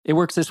It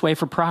works this way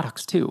for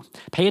products too.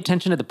 Pay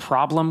attention to the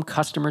problem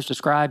customers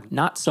describe,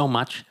 not so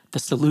much the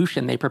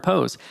solution they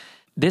propose.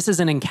 This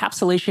is an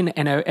encapsulation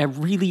and a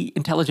really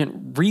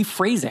intelligent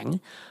rephrasing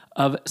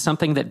of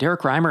something that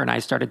Derek Reimer and I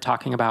started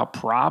talking about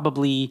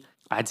probably,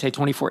 I'd say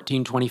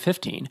 2014,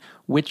 2015,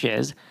 which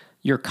is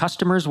your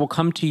customers will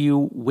come to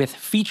you with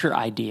feature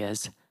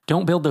ideas.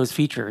 Don't build those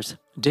features.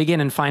 Dig in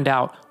and find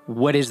out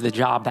what is the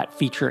job that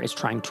feature is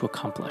trying to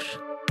accomplish.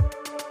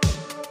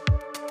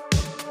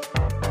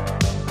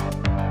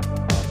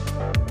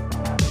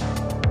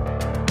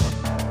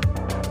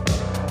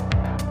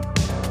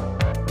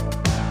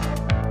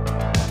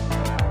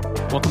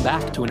 Welcome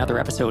back to another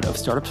episode of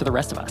Startups for the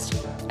Rest of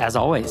Us. As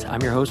always, I'm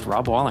your host,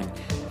 Rob Walling,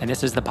 and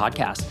this is the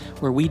podcast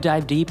where we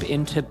dive deep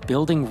into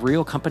building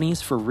real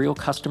companies for real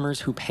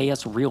customers who pay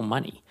us real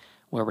money,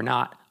 where we're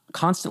not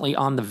constantly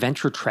on the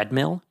venture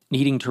treadmill,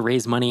 needing to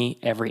raise money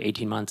every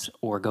 18 months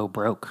or go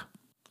broke.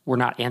 We're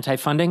not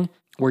anti-funding,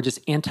 we're just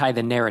anti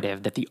the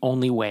narrative that the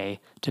only way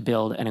to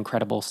build an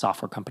incredible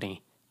software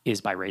company is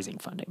by raising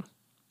funding.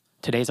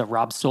 Today's a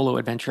Rob solo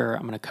adventure.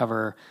 I'm going to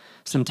cover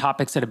some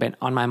topics that have been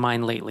on my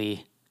mind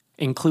lately,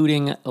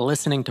 including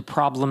listening to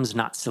problems,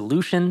 not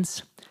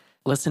solutions,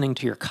 listening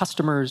to your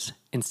customers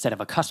instead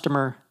of a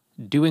customer,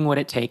 doing what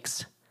it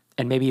takes,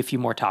 and maybe a few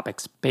more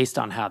topics based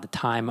on how the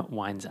time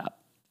winds up.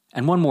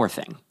 And one more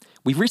thing.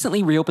 We've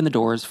recently reopened the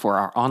doors for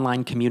our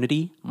online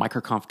community,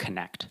 MicroConf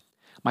Connect.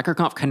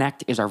 MicroConf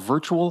Connect is our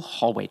virtual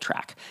hallway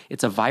track.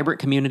 It's a vibrant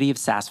community of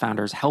SaaS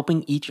founders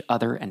helping each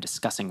other and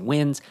discussing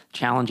wins,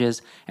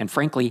 challenges, and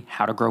frankly,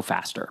 how to grow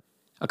faster.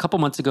 A couple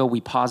months ago,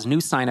 we paused new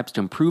signups to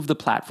improve the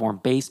platform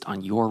based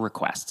on your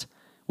requests.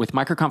 With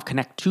MicroConf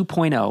Connect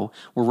 2.0,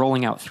 we're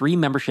rolling out 3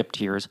 membership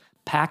tiers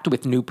packed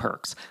with new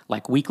perks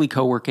like weekly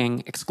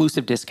co-working,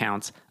 exclusive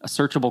discounts, a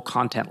searchable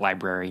content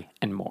library,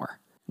 and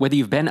more. Whether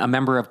you've been a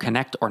member of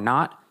Connect or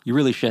not, you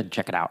really should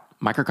check it out,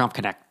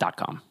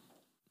 microconfconnect.com.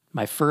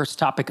 My first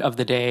topic of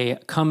the day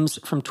comes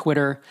from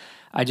Twitter.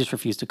 I just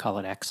refuse to call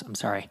it X, I'm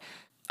sorry.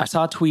 I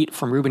saw a tweet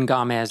from Ruben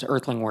Gomez,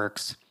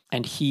 EarthlingWorks,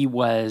 and he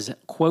was,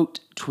 quote,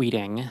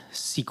 tweeting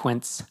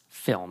Sequence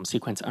 _film.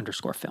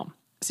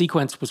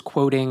 Sequence was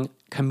quoting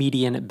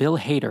comedian Bill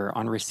Hader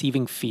on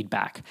receiving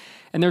feedback.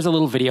 And there's a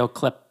little video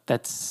clip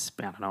that's,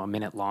 a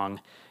minute long,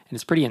 and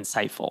it's pretty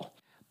insightful.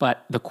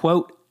 But the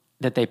quote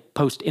that they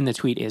post in the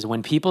tweet is,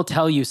 when people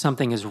tell you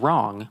something is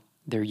wrong,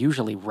 they're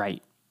usually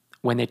right.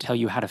 When they tell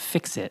you how to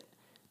fix it,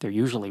 they're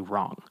usually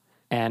wrong.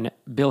 And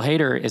Bill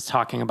Hader is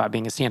talking about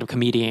being a stand-up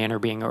comedian or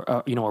being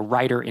a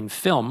writer in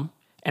film,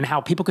 and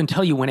how people can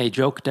tell you when a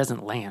joke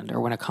doesn't land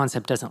or when a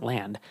concept doesn't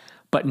land.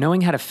 But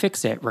knowing how to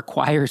fix it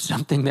requires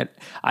something that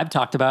I've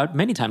talked about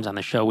many times on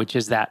the show, which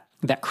is that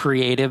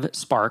creative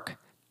spark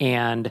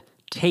and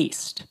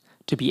taste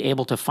to be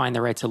able to find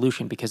the right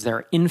solution, because there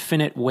are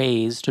infinite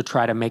ways to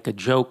try to make a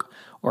joke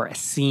or a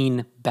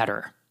scene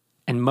better.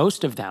 And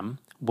most of them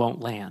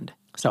won't land.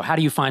 So how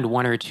do you find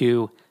one or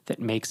two that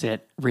makes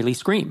it really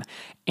scream?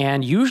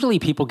 And usually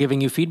people giving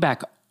you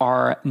feedback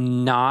are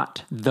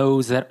not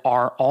those that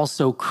are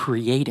also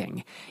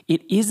creating.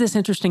 It is this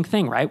interesting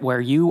thing, right? Where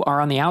you are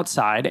on the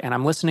outside and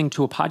I'm listening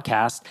to a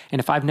podcast,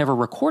 and if I've never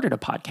recorded a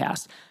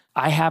podcast,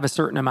 I have a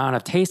certain amount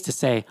of taste to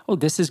say, oh,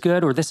 this is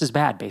good or this is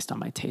bad based on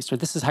my taste, or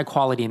this is high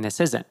quality and this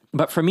isn't.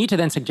 But for me to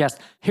then suggest,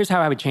 here's how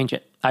I would change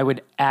it. I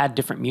would add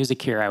different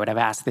music here. I would have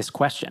asked this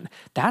question.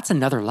 That's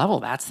another level.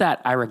 That's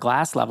that Ira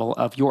Glass level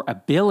of your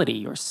ability,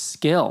 your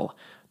skill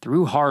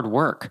through hard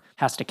work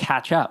has to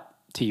catch up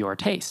to your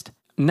taste.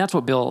 And that's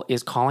what Bill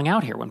is calling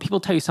out here. When people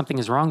tell you something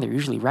is wrong, they're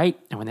usually right.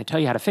 And when they tell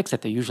you how to fix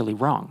it, they're usually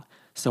wrong.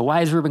 So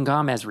why is Ruben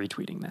Gomez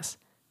retweeting this?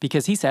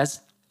 Because he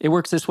says it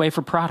works this way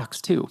for products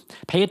too.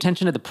 Pay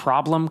attention to the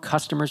problem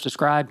customers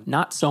describe,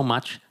 not so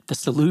much the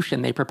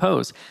solution they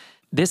propose.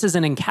 This is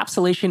an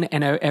encapsulation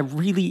and a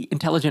really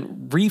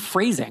intelligent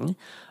rephrasing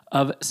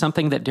of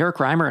something that Derek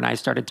Reimer and I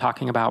started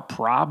talking about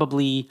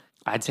probably,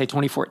 I'd say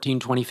 2014,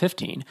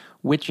 2015,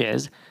 which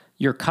is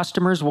your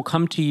customers will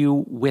come to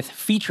you with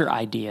feature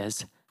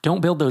ideas.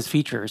 Don't build those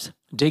features.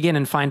 Dig in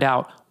and find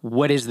out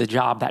what is the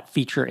job that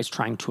feature is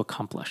trying to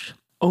accomplish.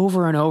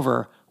 Over and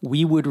over,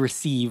 we would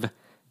receive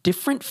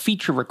different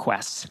feature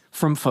requests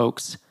from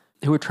folks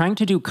who are trying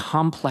to do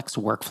complex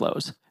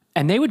workflows.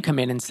 And they would come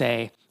in and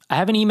say, I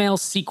have an email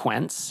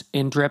sequence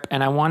in Drip,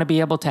 and I want to be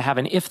able to have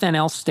an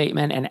if-then-else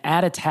statement and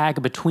add a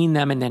tag between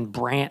them and then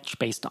branch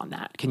based on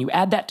that. Can you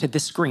add that to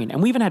this screen?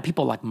 And we even had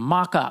people like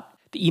mock up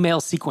the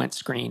email sequence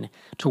screen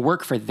to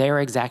work for their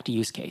exact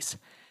use case.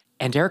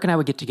 And Derek and I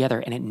would get together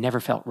and it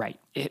never felt right.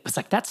 It was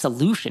like, that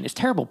solution is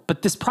terrible,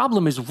 but this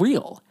problem is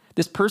real.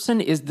 This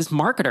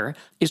marketer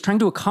is trying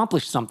to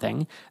accomplish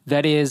something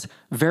that is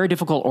very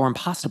difficult or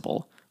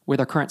impossible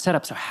with our current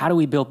setup. So how do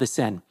we build this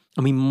in?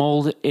 And we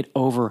molded it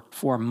over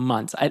for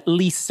months, at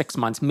least 6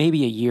 months,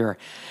 maybe a year.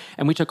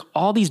 And we took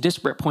all these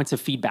disparate points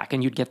of feedback,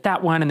 and you'd get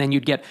that one, and then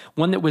you'd get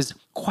one that was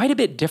quite a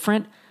bit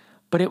different.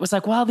 But it was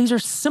like, wow, these are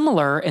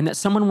similar in that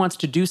someone wants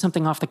to do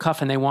something off the cuff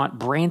and they want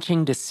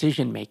branching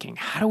decision-making.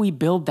 How do we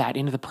build that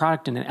into the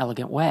product in an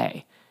elegant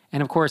way?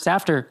 And of course,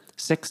 after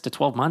 6 to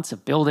 12 months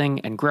of building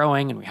and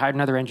growing, and we hired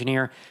another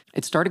engineer,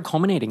 it started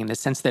culminating in the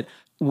sense that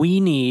we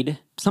need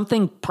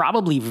something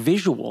probably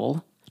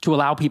visual to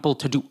allow people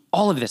to do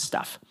all of this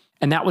stuff.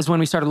 And that was when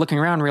we started looking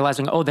around and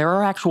realizing, oh, there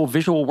are actual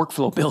visual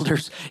workflow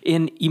builders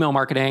in email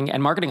marketing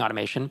and marketing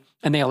automation,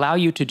 and they allow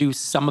you to do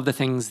some of the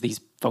things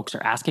these folks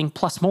are asking,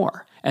 plus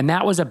more. And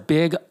that was a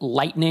big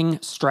lightning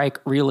strike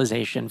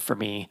realization for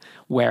me,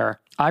 where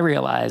I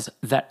realized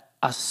that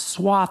a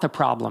swath of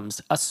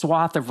problems, a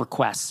swath of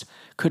requests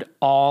could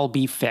all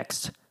be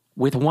fixed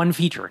with one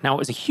feature. Now, it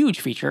was a huge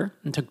feature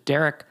and took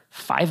Derek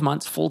 5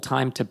 months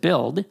full-time to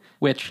build,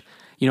 which,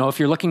 if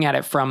you're looking at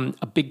it from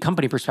a big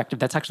company perspective,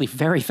 that's actually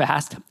very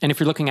fast. And if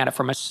you're looking at it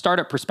from a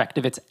startup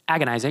perspective, it's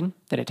agonizing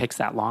that it takes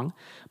that long.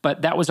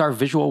 But that was our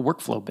visual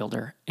workflow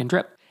builder in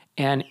Drip.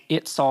 And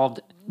it solved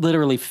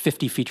literally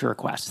 50 feature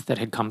requests that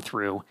had come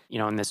through,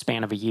 in the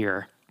span of a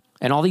year.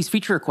 And all these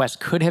feature requests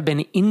could have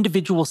been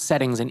individual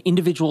settings, an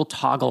individual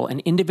toggle, an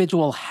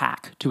individual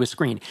hack to a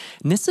screen.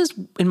 And this is,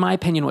 in my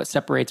opinion, what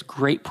separates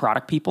great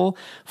product people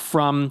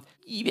from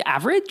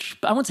average,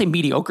 I won't say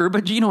mediocre,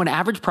 but an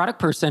average product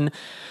person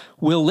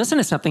will listen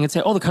to something and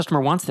say, oh, the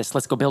customer wants this,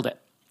 let's go build it.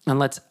 And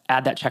let's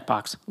add that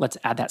checkbox, let's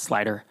add that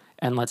slider,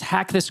 and let's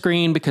hack the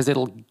screen because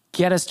it'll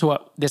get us to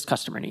what this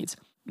customer needs.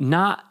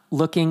 Not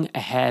looking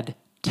ahead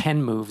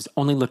 10 moves,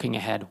 only looking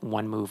ahead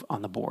 1 move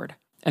on the board.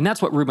 And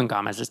that's what Ruben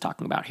Gomez is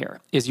talking about here,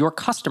 is your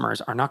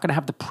customers are not going to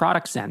have the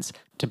product sense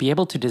to be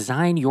able to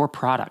design your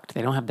product.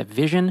 They don't have the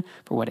vision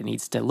for what it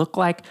needs to look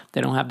like.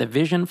 They don't have the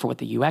vision for what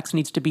the UX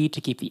needs to be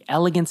to keep the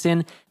elegance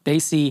in. They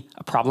see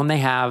a problem they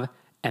have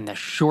and the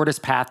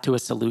shortest path to a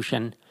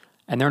solution,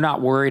 and they're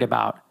not worried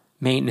about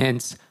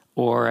maintenance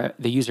or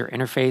the user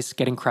interface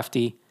getting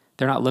crufty.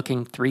 They're not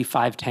looking 3,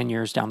 5, 10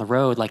 years down the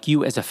road like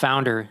you as a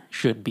founder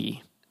should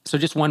be. So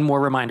just one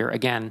more reminder,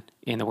 again,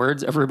 in the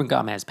words of Ruben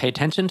Gomez, pay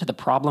attention to the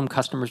problem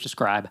customers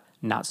describe,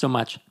 not so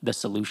much the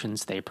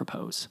solutions they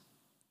propose.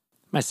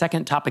 My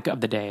second topic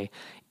of the day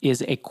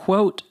is a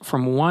quote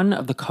from one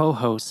of the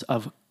co-hosts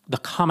of the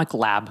Comic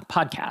Lab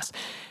podcast.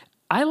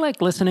 I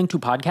like listening to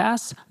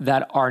podcasts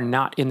that are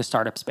not in the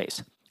startup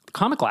space.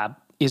 Comic Lab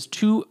is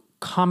 2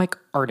 comic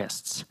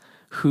artists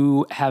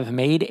who have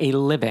made a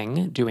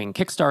living doing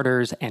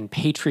Kickstarters and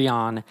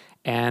Patreon,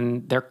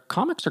 and their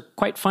comics are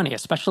quite funny,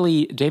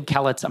 especially Dave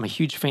Kellett's. I'm a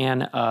huge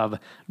fan of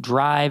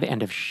Drive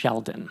and of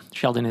Sheldon.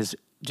 Sheldon is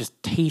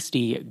just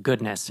tasty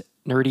goodness,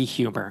 nerdy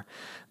humor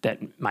that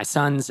my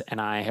sons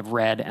and I have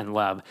read and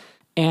love.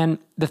 And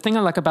the thing I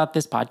like about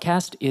this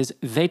podcast is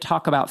they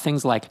talk about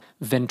things like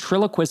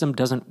ventriloquism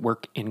doesn't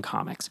work in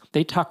comics.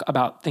 They talk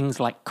about things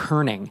like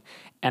kerning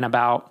and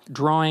about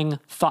drawing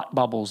thought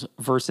bubbles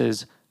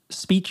versus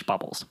speech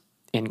bubbles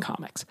in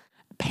comics,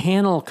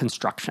 panel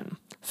construction,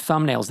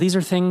 thumbnails. These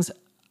are things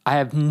I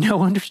have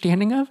no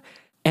understanding of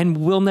and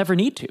will never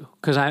need to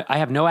because I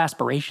have no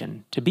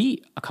aspiration to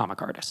be a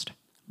comic artist.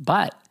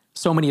 But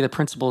so many of the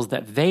principles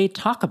that they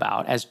talk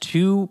about as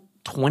 2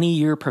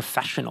 20-year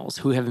professionals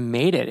who have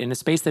made it in a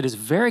space that is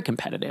very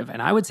competitive,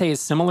 and I would say is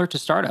similar to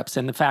startups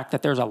in the fact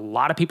that there's a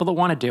lot of people that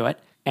want to do it,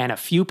 and a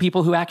few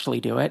people who actually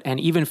do it, and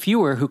even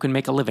fewer who can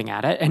make a living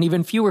at it, and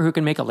even fewer who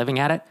can make a living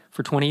at it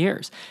for 20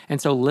 years.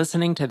 And so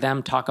listening to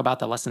them talk about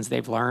the lessons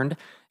they've learned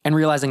and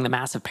realizing the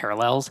massive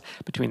parallels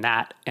between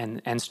that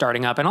and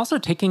starting up, and also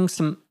taking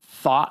some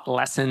thought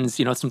lessons,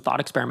 some thought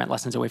experiment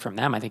lessons away from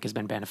them, I think has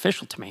been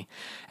beneficial to me.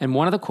 And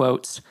one of the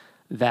quotes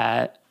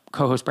that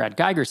co-host Brad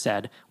Geiger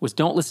said was,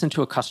 don't listen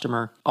to a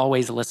customer,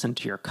 always listen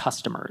to your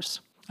customers.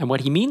 And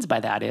what he means by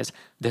that is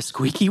the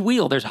squeaky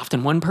wheel. There's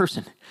often one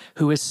person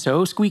who is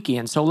so squeaky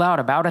and so loud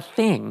about a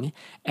thing,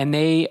 and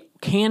they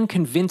can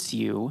convince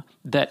you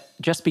that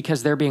just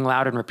because they're being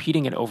loud and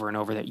repeating it over and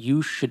over that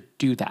you should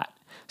do that.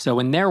 So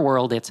in their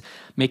world, it's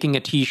making a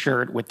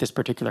t-shirt with this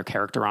particular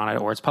character on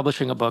it, or it's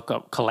publishing a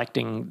book,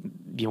 collecting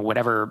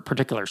whatever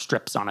particular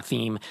strips on a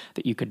theme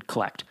that you could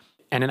collect.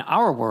 And in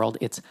our world,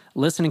 it's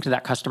listening to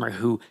that customer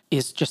who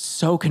is just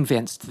so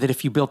convinced that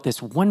if you built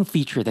this one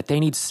feature that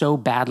they need so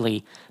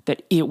badly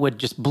that it would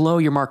just blow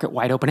your market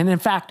wide open. And in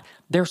fact,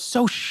 they're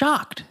so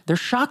shocked. They're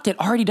shocked it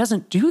already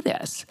doesn't do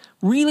this.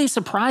 Really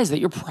surprised that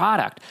your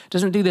product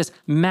doesn't do this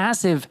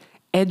massive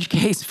edge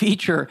case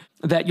feature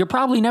that you're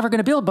probably never going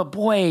to build. But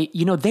boy,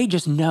 they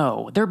just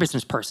know. They're a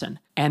business person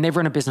and they've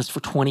run a business for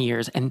 20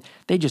 years and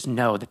they just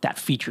know that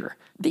feature,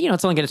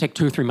 it's only going to take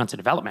 2 or 3 months of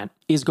development,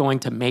 is going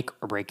to make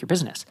or break your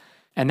business.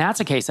 And that's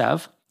a case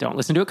of don't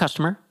listen to a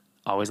customer,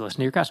 always listen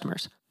to your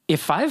customers.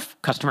 If 5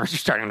 customers are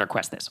starting to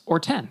request this,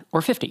 or 10,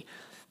 or 50,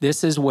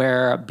 this is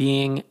where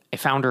being a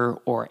founder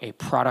or a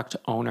product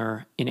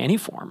owner in any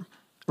form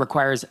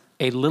requires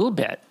a little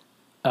bit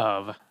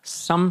of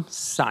some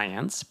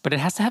science, but it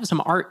has to have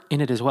some art in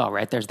it as well,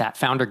 right? There's that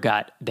founder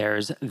gut,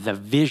 there's the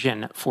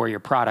vision for your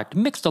product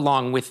mixed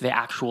along with the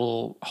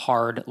actual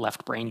hard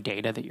left brain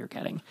data that you're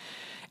getting.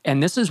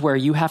 And this is where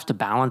you have to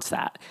balance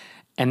that.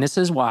 And this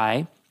is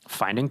why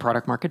finding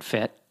product market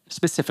fit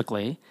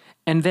specifically,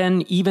 and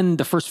then even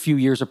the first few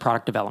years of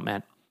product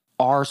development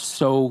are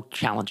so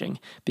challenging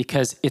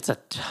because it's a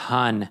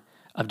ton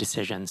of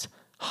decisions,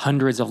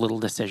 hundreds of little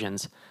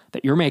decisions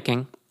that you're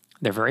making.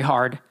 They're very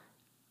hard,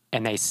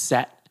 and they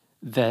set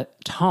the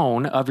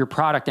tone of your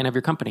product and of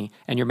your company,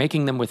 and you're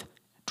making them with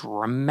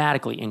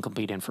dramatically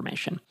incomplete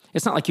information.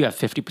 It's not like you have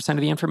 50%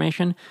 of the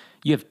information.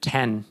 You have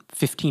 10,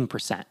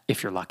 15%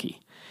 if you're lucky.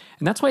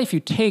 And that's why if you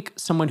take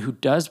someone who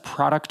does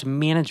product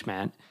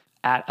management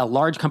at a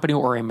large company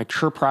or a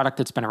mature product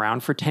that's been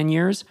around for 10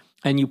 years,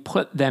 and you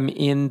put them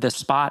in the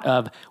spot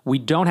of, we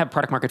don't have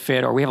product market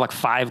fit, or we have like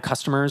 5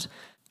 customers,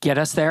 get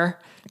us there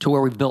to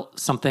where we've built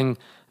something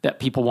that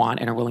people want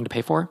and are willing to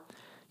pay for,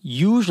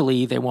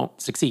 usually they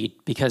won't succeed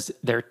because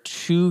they're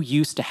too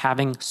used to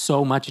having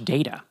so much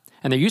data.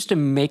 And they're used to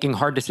making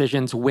hard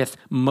decisions with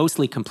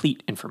mostly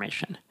complete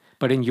information.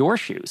 But in your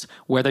shoes,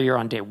 whether you're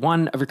on day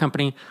 1 of your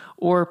company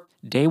or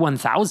day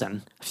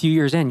 1,000, a few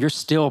years in, you're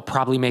still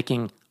probably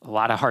making a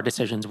lot of hard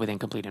decisions with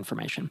incomplete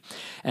information.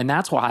 And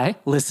that's why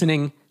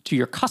listening to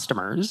your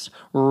customers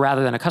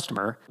rather than a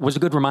customer was a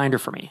good reminder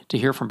for me to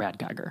hear from Brad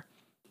Geiger.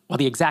 While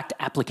the exact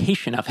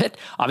application of it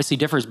obviously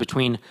differs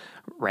between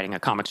writing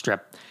a comic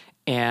strip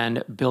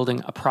and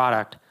building a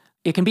product,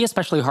 it can be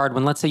especially hard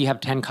when, let's say you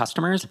have 10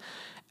 customers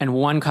and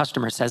one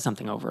customer says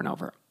something over and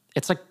over.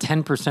 It's like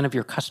 10% of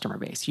your customer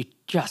base. You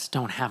just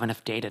don't have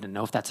enough data to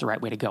know if that's the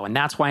right way to go. And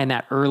that's why in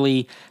that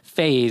early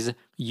phase,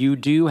 you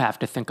do have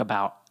to think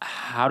about,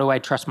 how do I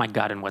trust my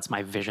gut and what's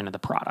my vision of the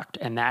product?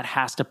 And that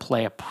has to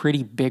play a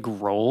pretty big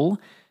role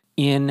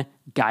in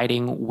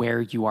guiding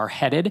where you are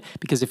headed.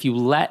 Because if you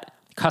let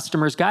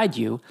customers guide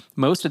you,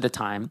 most of the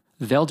time,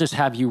 they'll just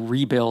have you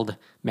rebuild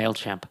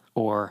MailChimp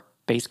or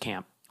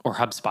Basecamp or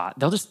HubSpot.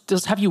 They'll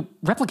just have you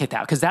replicate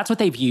that because that's what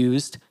they've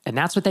used and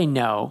that's what they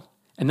know.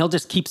 And they'll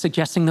just keep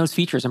suggesting those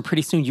features. And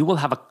pretty soon you will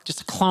have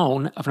just a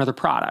clone of another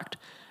product.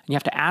 And you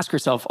have to ask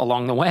yourself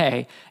along the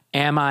way,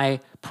 am I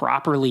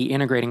properly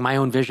integrating my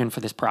own vision for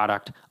this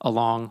product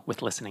along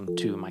with listening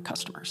to my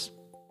customers?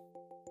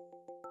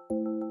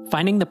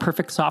 Finding the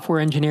perfect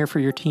software engineer for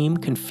your team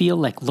can feel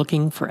like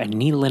looking for a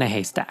needle in a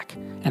haystack,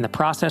 and the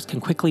process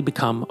can quickly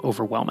become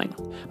overwhelming.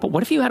 But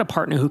what if you had a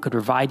partner who could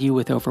provide you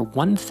with over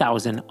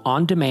 1,000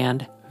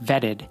 on-demand,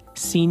 vetted,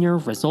 senior,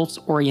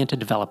 results-oriented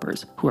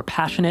developers who are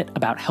passionate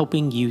about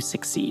helping you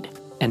succeed?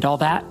 And all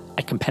that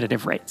at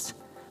competitive rates.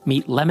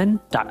 Meet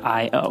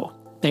Lemon.io.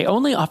 They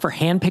only offer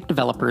hand-picked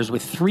developers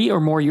with 3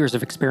 or more years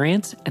of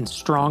experience and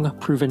strong,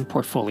 proven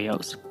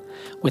portfolios.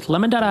 With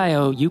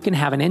Lemon.io, you can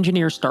have an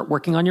engineer start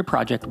working on your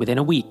project within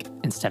a week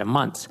instead of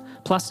months.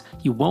 Plus,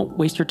 you won't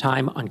waste your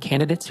time on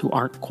candidates who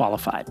aren't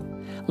qualified.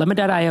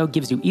 Lemon.io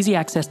gives you easy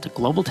access to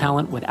global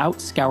talent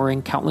without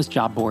scouring countless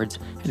job boards,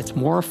 and it's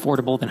more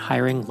affordable than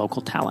hiring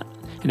local talent.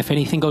 And if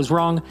anything goes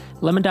wrong,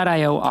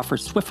 Lemon.io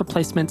offers swift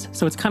replacements,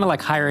 so it's kind of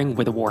like hiring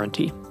with a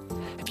warranty.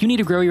 If you need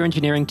to grow your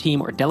engineering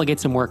team or delegate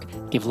some work,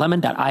 give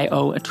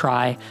Lemon.io a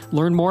try.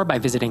 Learn more by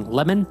visiting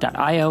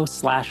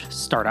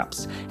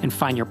lemon.io/startups and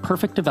find your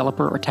perfect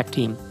developer or tech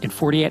team in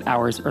 48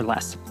 hours or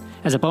less.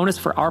 As a bonus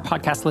for our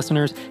podcast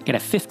listeners, get a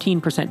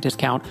 15%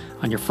 discount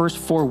on your first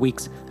 4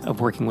 weeks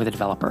of working with a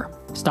developer.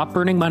 Stop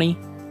burning money,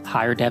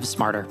 hire devs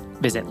smarter.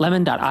 Visit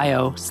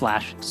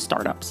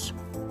lemon.io/startups.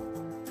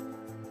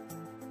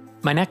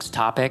 My next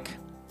topic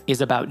is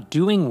about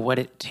doing what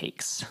it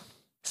takes.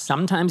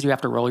 Sometimes you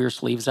have to roll your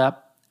sleeves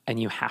up and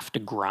you have to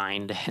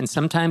grind. And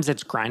sometimes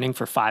it's grinding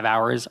for 5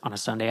 hours on a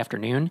Sunday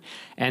afternoon.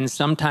 And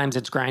sometimes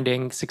it's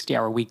grinding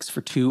 60-hour weeks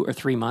for 2 or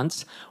 3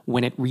 months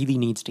when it really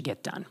needs to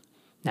get done.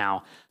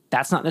 Now,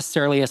 that's not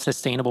necessarily a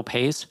sustainable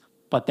pace,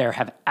 but there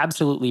have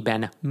absolutely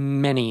been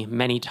many,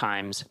 many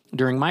times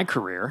during my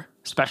career,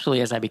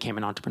 especially as I became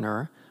an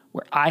entrepreneur,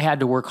 where I had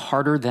to work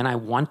harder than I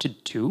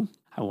wanted to.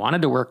 I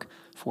wanted to work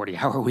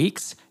 40-hour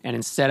weeks, and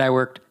instead I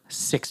worked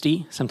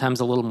 60,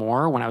 sometimes a little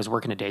more when I was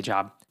working a day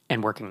job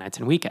and working nights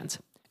and weekends.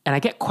 And I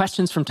get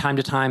questions from time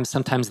to time.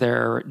 Sometimes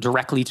they're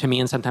directly to me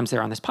and sometimes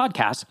they're on this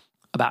podcast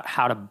about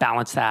how to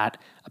balance that,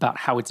 about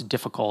how it's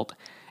difficult.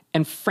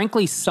 And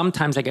frankly,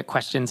 sometimes I get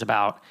questions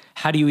about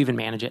how do you even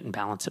manage it and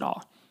balance it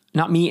all?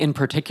 Not me in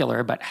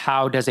particular, but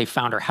how does a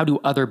founder, how do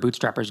other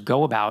bootstrappers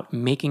go about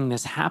making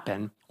this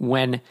happen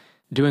when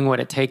doing what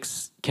it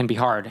takes can be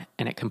hard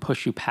and it can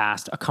push you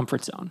past a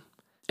comfort zone?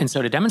 And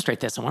so to demonstrate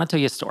this, I want to tell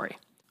you a story.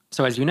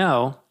 So as you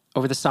know,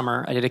 over the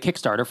summer, I did a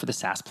Kickstarter for the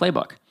SaaS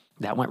Playbook.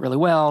 That went really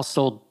well,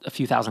 sold a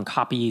few thousand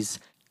copies.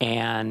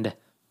 And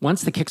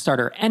once the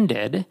Kickstarter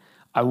ended,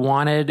 I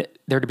wanted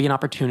there to be an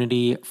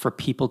opportunity for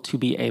people to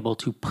be able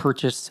to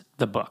purchase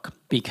the book.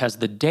 Because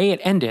the day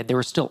it ended, there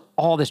was still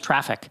all this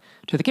traffic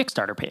to the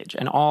Kickstarter page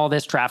and all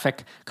this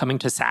traffic coming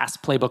to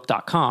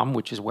SaaSplaybook.com,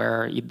 which is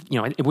where,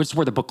 it was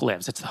where the book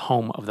lives. It's the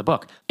home of the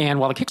book. And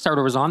while the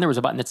Kickstarter was on, there was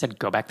a button that said,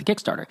 go back to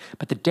Kickstarter.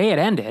 But the day it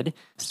ended,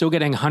 still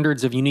getting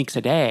hundreds of uniques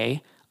a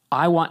day,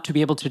 I want to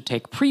be able to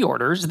take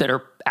pre-orders that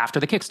are after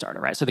the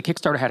Kickstarter, right? So the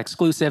Kickstarter had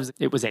exclusives.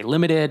 It was a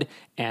limited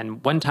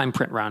and one-time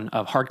print run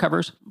of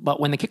hardcovers. But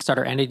when the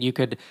Kickstarter ended, you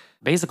could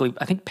basically,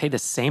 I think, pay the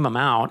same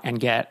amount and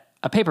get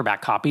a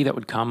paperback copy that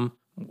would come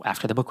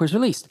after the book was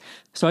released.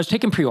 So I was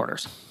taking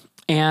pre-orders.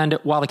 And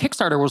while the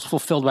Kickstarter was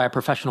fulfilled by a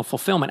professional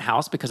fulfillment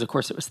house, because of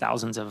course it was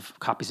thousands of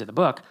copies of the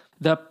book,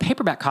 the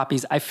paperback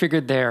copies, I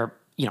figured they're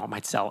it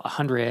might sell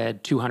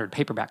 100, 200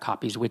 paperback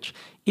copies, which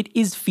it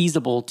is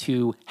feasible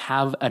to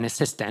have an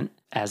assistant,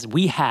 as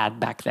we had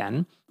back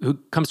then, who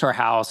comes to our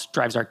house,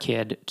 drives our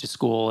kid to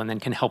school, and then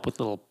can help with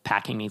little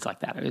packing needs like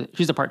that.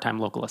 She's a part-time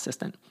local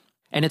assistant.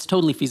 And it's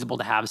totally feasible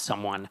to have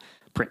someone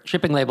print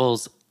shipping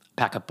labels,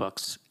 pack up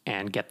books,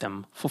 and get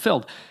them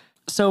fulfilled.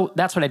 So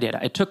that's what I did.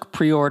 I took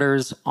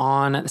pre-orders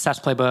on the SaaS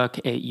Playbook.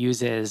 It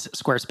uses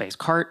Squarespace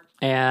Cart,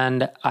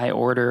 and I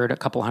ordered a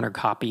couple hundred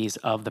copies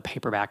of the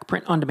paperback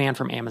print on demand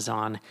from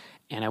Amazon,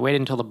 and I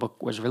waited until the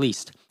book was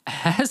released.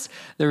 As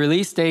the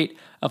release date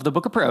of the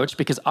book approached,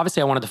 because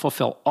obviously I wanted to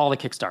fulfill all the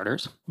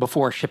Kickstarters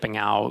before shipping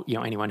out,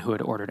 anyone who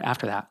had ordered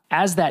after that.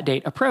 As that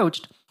date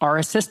approached, our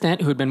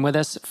assistant, who had been with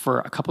us for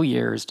a couple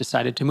years,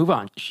 decided to move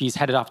on. She's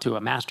headed off to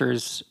a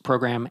master's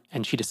program,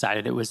 and she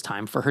decided it was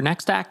time for her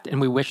next act,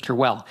 and we wished her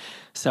well.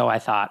 So I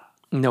thought,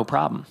 no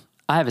problem.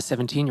 I have a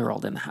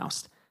 17-year-old in the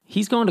house.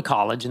 He's going to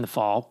college in the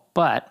fall,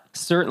 but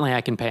certainly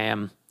I can pay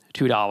him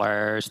 $2,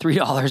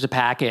 $3 a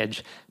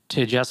package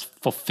to just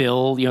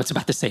fulfill, it's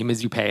about the same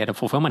as you pay at a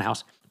fulfillment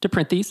house, to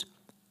print these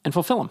and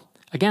fulfill them.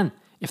 Again,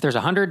 if there's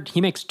 100,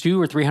 he makes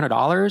 $200 or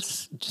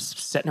 $300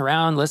 just sitting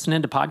around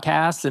listening to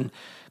podcasts and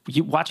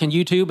watching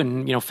YouTube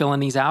and, filling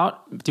these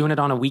out, doing it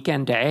on a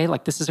weekend day.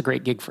 Like, this is a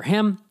great gig for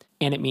him.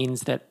 And it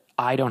means that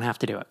I don't have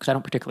to do it because I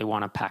don't particularly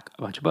want to pack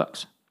a bunch of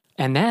books.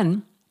 And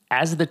then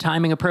as the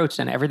timing approached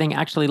and everything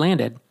actually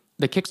landed,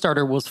 the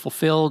Kickstarter was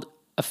fulfilled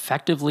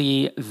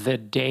effectively the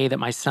day that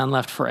my son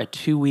left for a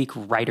 2-week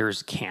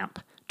writer's camp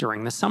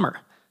during the summer.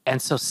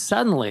 And so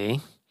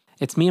suddenly,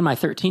 it's me and my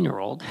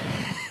 13-year-old.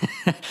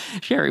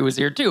 Sherry was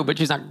here too, but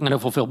she's not going to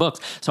fulfill books.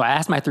 So I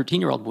asked my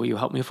 13-year-old, will you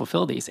help me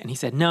fulfill these? And he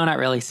said, no, not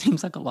really.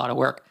 Seems like a lot of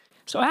work.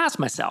 So I asked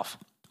myself,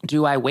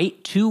 do I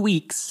wait 2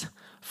 weeks?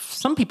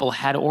 Some people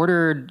had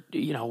ordered,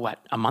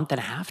 a month and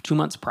a half, 2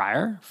 months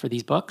prior for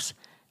these books.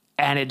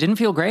 And it didn't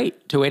feel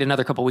great to wait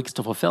another couple of weeks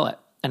to fulfill it.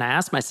 And I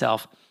asked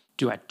myself,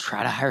 do I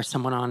try to hire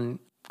someone on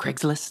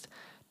Craigslist?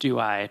 Do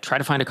I try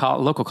to find a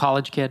local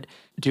college kid?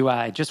 Do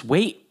I just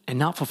wait and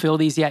not fulfill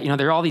these yet?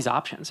 There are all these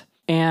options.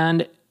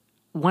 And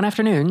one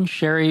afternoon,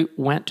 Sherry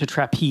went to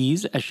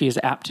trapeze, as she is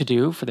apt to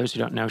do. For those who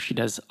don't know, she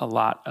does a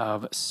lot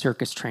of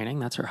circus training.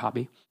 That's her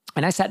hobby.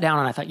 And I sat down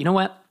and I thought, you know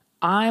what?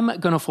 I'm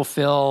going to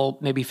fulfill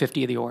maybe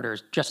 50 of the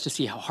orders just to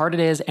see how hard it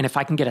is. And if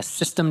I can get a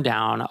system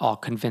down, I'll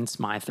convince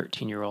my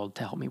 13-year-old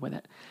to help me with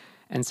it.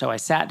 And so I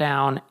sat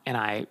down and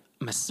I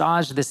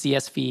massaged the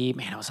CSV.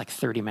 Man, it was like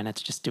 30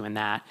 minutes just doing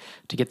that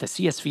to get the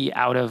CSV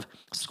out of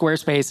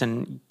Squarespace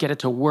and get it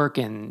to work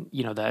in,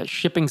 the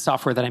shipping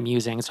software that I'm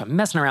using. So I'm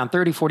messing around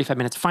 30, 45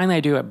 minutes. Finally, I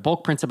do it,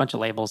 bulk prints a bunch of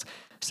labels.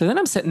 So then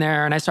I'm sitting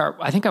there and I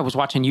think I was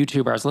watching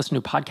YouTube or I was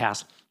listening to a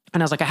podcast.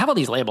 And I was like, I have all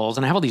these labels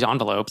and I have all these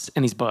envelopes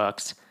and these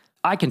books.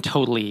 I can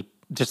totally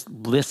just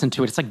listen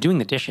to it. It's like doing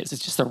the dishes.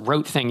 It's just a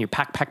rote thing. You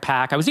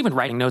pack. I was even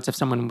writing notes if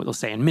someone will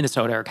say in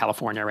Minnesota or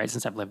California, right?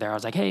 Since I've lived there, I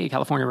was like, hey,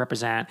 California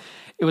represent.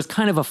 It was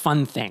kind of a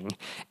fun thing.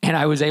 And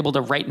I was able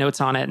to write notes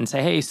on it and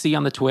say, hey, see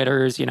on the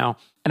Twitters, And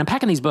I'm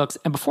packing these books.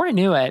 And before I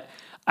knew it,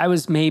 I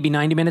was maybe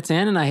 90 minutes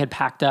in and I had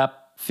packed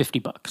up 50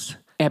 books,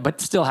 but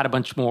still had a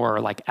bunch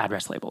more like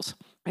address labels.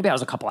 Maybe I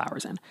was a couple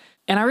hours in.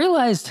 And I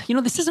realized,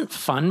 this isn't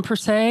fun per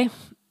se,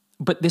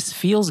 but this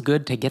feels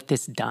good to get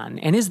this done.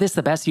 And is this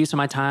the best use of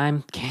my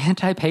time?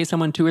 Can't I pay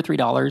someone $2 or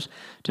 $3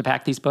 to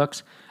pack these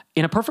books?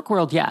 In a perfect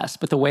world, yes.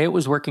 But the way it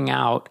was working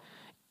out,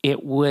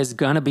 it was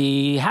going to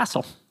be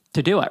hassle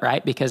to do it,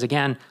 right? Because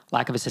again,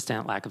 lack of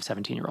assistant, lack of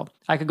 17-year-old.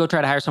 I could go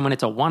try to hire someone.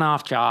 It's a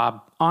one-off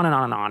job, on and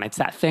on and on. It's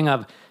that thing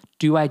of,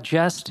 do I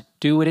just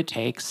do what it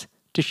takes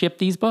to ship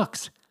these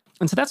books?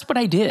 And so that's what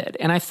I did.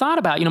 And I thought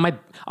about,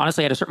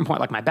 honestly, at a certain point,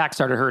 like my back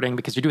started hurting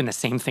because you're doing the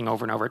same thing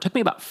over and over. It took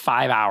me about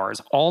 5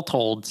 hours, all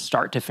told,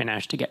 start to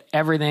finish, to get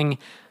everything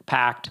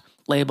packed,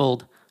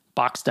 labeled,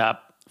 boxed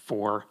up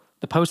for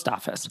the post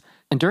office.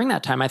 And during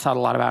that time, I thought a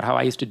lot about how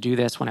I used to do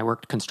this when I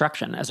worked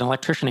construction. As an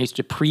electrician, I used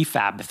to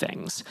prefab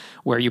things,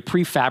 where you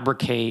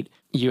prefabricate,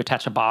 you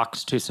attach a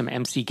box to some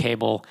MC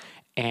cable,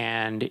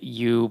 and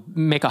you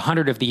make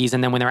 100 of these,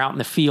 and then when they're out in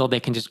the field, they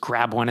can just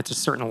grab one. It's a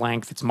certain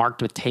length. It's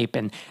marked with tape,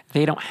 and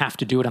they don't have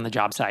to do it on the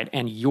job site.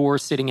 And you're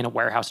sitting in a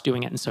warehouse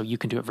doing it, and so you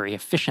can do it very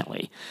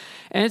efficiently.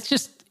 And it's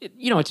just,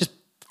 it's just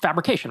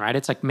fabrication, right?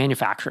 It's like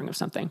manufacturing of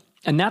something.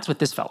 And that's what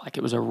this felt like.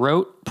 It was a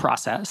rote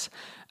process.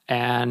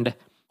 And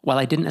while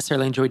I didn't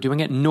necessarily enjoy doing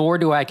it, nor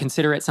do I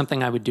consider it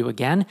something I would do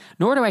again,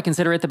 nor do I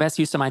consider it the best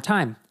use of my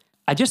time,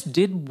 I just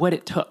did what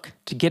it took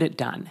to get it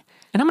done.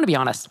 And I'm going to be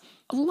honest,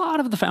 a lot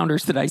of the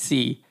founders that I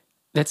see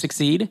that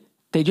succeed,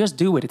 they just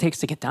do what it takes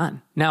to get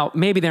done. Now,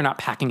 maybe they're not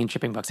packing and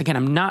shipping books. Again,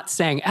 I'm not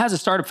saying as a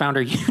startup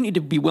founder, you need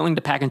to be willing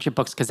to pack and ship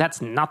books, because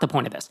that's not the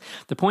point of this.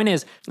 The point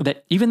is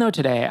that even though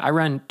today I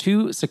run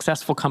 2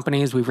 successful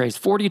companies, we've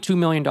raised $42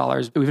 million,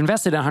 we've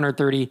invested in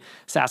 130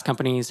 SaaS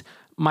companies,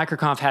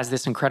 MicroConf has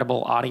this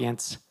incredible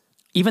audience.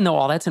 Even though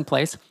all that's in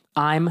place,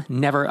 I'm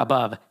never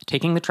above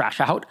taking the trash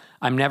out.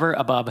 I'm never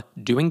above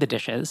doing the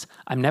dishes.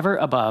 I'm never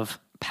above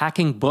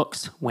packing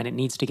books when it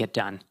needs to get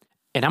done.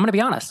 And I'm going to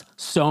be honest,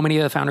 so many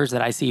of the founders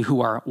that I see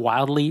who are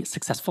wildly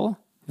successful,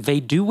 They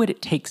do what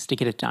it takes to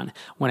get it done.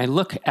 When I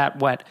look at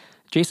what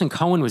Jason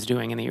Cohen was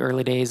doing in the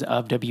early days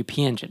of WP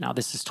Engine, now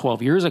this is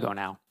 12 years ago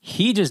now,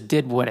 he just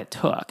did what it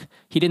took.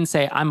 He didn't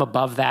say, I'm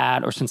above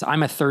that, or since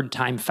I'm a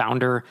third-time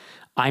founder,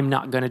 I'm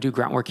not going to do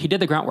grunt work. He did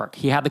the grunt work.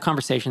 He had the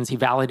conversations. He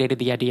validated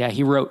the idea.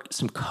 He wrote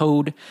some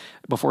code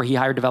before he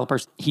hired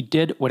developers. He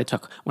did what it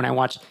took. When I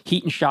watched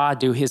Heaton Shaw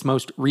do his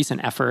most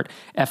recent effort,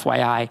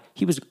 FYI,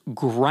 he was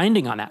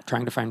grinding on that,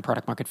 trying to find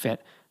product market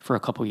fit for a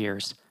couple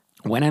years.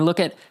 When I look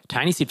at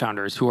tiny seed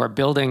founders who are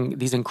building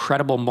these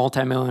incredible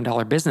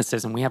multi-million-dollar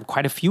businesses, and we have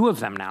quite a few of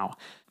them now,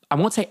 I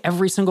won't say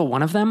every single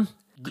one of them,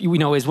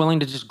 is willing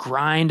to just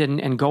grind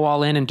and go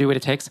all in and do what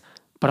it takes.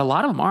 But a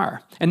lot of them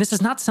are. And this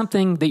is not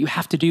something that you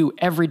have to do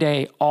every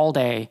day, all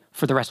day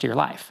for the rest of your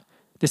life.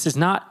 This is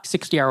not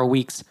 60-hour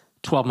weeks,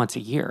 12 months a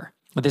year.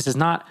 But this is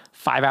not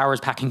 5 hours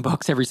packing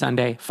books every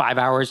Sunday, 5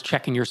 hours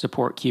checking your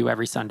support queue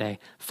every Sunday,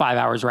 5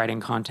 hours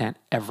writing content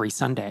every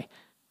Sunday.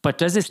 But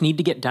does this need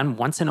to get done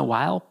once in a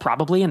while?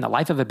 Probably in the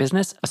life of a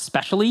business,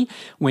 especially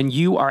when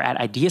you are at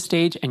idea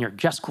stage and you're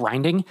just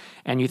grinding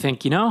and you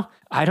think,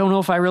 I don't know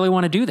if I really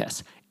want to do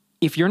this.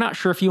 If you're not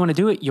sure if you want to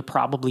do it, you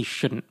probably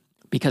shouldn't.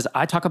 Because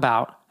I talk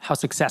about how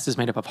success is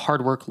made up of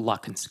hard work,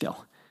 luck, and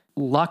skill.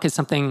 Luck is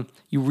something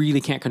you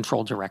really can't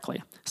control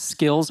directly.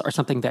 Skills are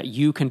something that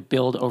you can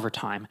build over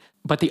time.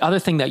 But the other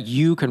thing that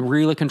you can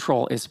really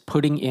control is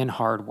putting in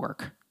hard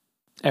work.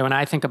 And when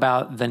I think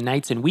about the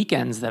nights and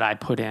weekends that I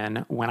put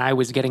in when I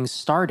was getting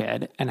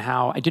started and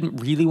how I didn't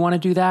really want to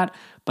do that,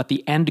 but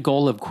the end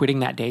goal of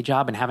quitting that day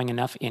job and having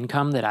enough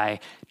income that I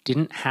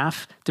didn't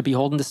have to be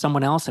beholden to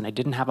someone else and I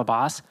didn't have a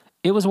boss,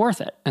 it was worth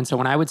it. And so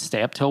when I would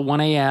stay up till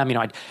 1 a.m.,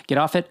 I'd get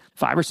off at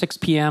 5 or 6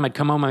 p.m., I'd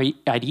come home,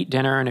 I'd eat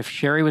dinner, and if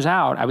Sherry was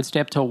out, I would stay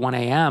up till 1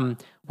 a.m.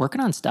 working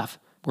on stuff,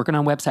 working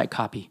on website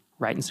copy,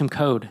 writing some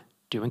code,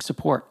 doing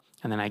support,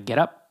 and then I'd get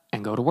up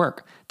and go to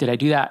work. Did I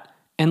do that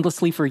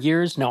endlessly for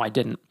years? No, I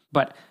didn't.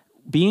 But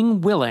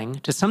being willing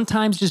to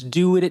sometimes just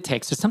do what it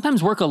takes, to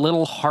sometimes work a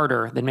little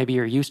harder than maybe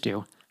you're used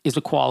to, is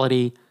a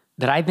quality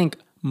that I think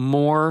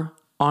more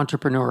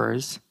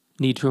entrepreneurs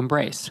need to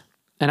embrace.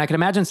 And I can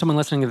imagine someone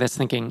listening to this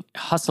thinking,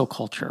 hustle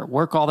culture,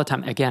 work all the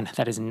time. Again,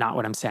 that is not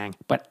what I'm saying.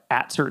 But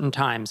at certain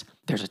times,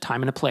 there's a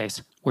time and a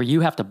place where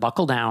you have to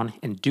buckle down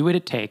and do what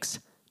it takes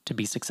to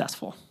be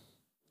successful.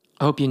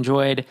 I hope you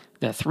enjoyed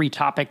the 3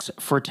 topics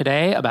for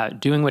today about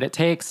doing what it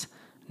takes,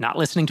 not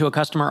listening to a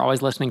customer,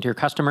 always listening to your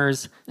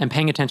customers, and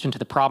paying attention to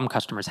the problem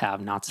customers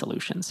have, not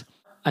solutions.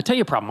 I'll tell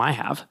you a problem I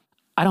have.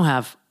 I don't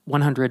have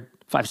 100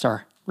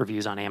 5-star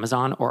reviews on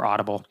Amazon or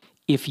Audible.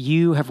 If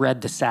you have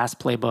read the SaaS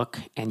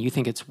Playbook and you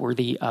think it's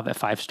worthy of a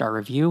 5-star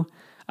review,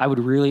 I would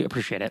really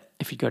appreciate it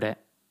if you go to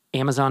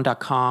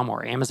Amazon.com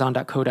or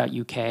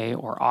Amazon.co.uk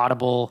or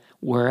Audible,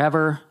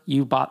 wherever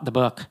you bought the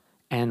book,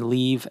 and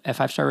leave a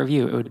 5-star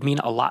review. It would mean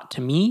a lot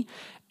to me,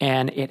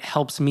 and it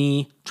helps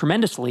me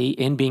tremendously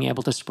in being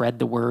able to spread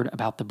the word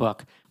about the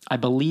book. I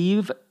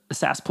believe the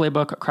SaaS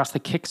Playbook across the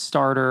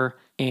Kickstarter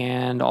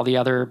and all the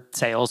other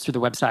sales through the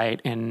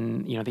website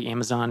and the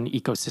Amazon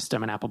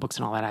ecosystem and Apple Books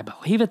and all that, I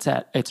believe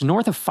it's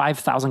north of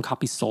 5,000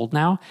 copies sold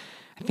now.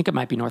 I think it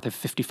might be north of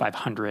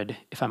 5,500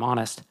 if I'm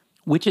honest,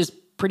 which is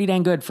pretty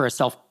dang good for a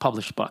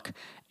self-published book.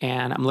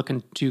 And I'm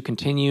looking to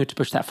continue to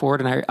push that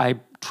forward. And I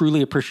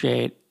truly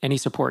appreciate any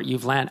support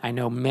you've lent. I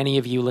know many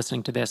of you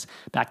listening to this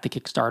back the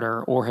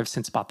Kickstarter or have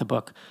since bought the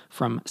book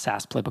from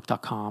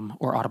SaaSPlaybook.com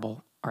or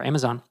Audible or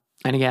Amazon.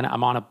 And again,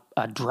 I'm on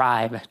a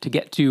drive to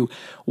get to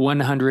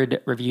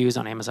 100 reviews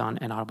on Amazon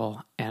and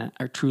Audible, and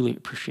I truly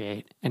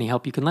appreciate any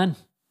help you can lend.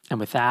 And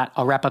with that,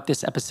 I'll wrap up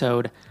this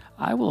episode.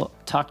 I will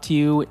talk to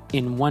you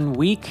in 1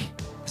 week.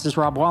 This is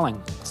Rob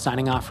Walling,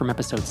 signing off from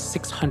episode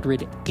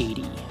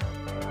 680.